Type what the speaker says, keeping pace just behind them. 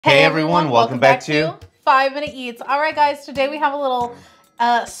Hey everyone, welcome back to 5 Minute Eats. All right guys, today we have a little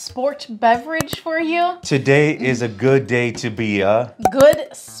sport beverage for you. Today is a good day to be a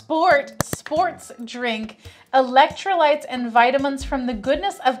GoodSport sports drink. Electrolytes and vitamins from the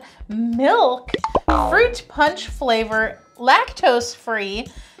goodness of milk, fruit punch flavor, lactose free,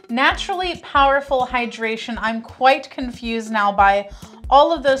 naturally powerful hydration. I'm quite confused now by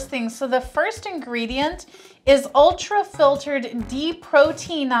all of those things. So the first ingredient is ultra filtered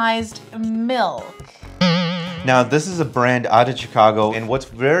deproteinized milk. Now this is a brand out of Chicago, and what's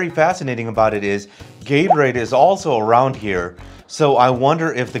very fascinating about it is Gatorade is also around here. So I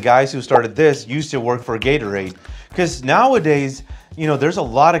wonder if the guys who started this used to work for Gatorade, because nowadays, you know, there's a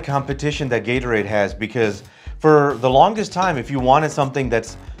lot of competition that Gatorade has, because for the longest time, if you wanted something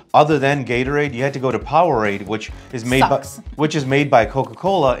that's other than Gatorade, you had to go to Powerade, which is made by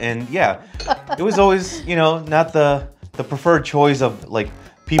Coca-Cola, and yeah, it was always, you know, not the preferred choice of like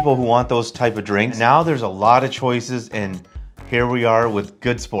people who want those type of drinks. Now there's a lot of choices, and here we are with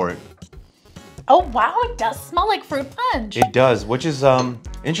GoodSport. Oh wow, it does smell like fruit punch. It does, which is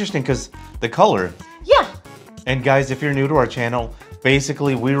interesting because the color. Yeah. And guys, if you're new to our channel,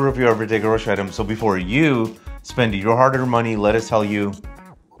 basically we review everyday grocery items. So before you spend your hard-earned money, let us tell you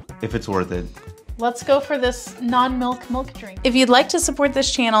if it's worth it. Let's go for this non-milk milk drink. If you'd like to support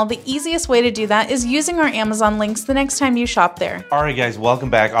this channel, the easiest way to do that is using our Amazon links the next time you shop there. All right guys,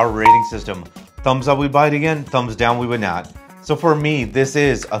 welcome back. Our rating system. Thumbs up, we buy it again. Thumbs down, we would not. So for me, this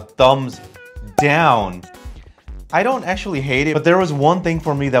is a thumbs down. I don't actually hate it, but there was one thing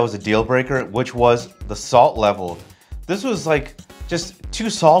for me that was a deal breaker, which was the salt level. This was like just too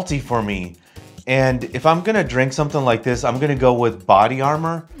salty for me. And if I'm gonna drink something like this, I'm gonna go with Body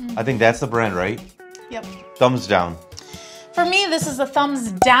Armor. I think that's the brand, right? Yep. Thumbs down. For me, this is a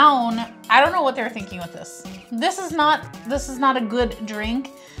thumbs down. I don't know what they're thinking with this. This is not a good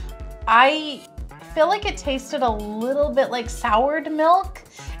drink. I feel like it tasted a little bit like soured milk,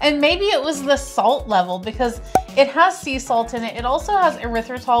 and maybe it was the salt level, because it has sea salt in it. It also has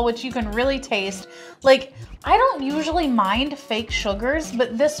erythritol, which you can really taste. Like, I don't usually mind fake sugars,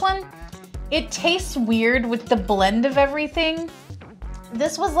 but this one, it tastes weird with the blend of everything.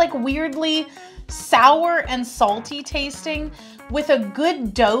 This was like weirdly sour and salty tasting with a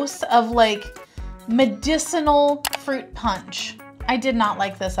good dose of like medicinal fruit punch. I did not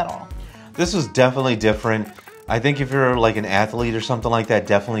like this at all. This was definitely different. I think if you're like an athlete or something like that,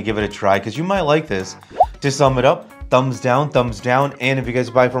 definitely give it a try, because you might like this. To sum it up, thumbs down, thumbs down. And if you guys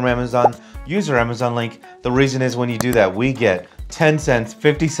buy from Amazon, use our Amazon link. The reason is when you do that, we get 10 cents,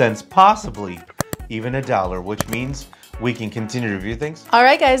 50 cents, possibly even $1, which means we can continue to review things. All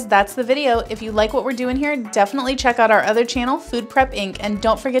right, guys, that's the video. If you like what we're doing here, definitely check out our other channel, Food Prep Inc. And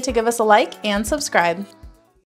don't forget to give us a like and subscribe.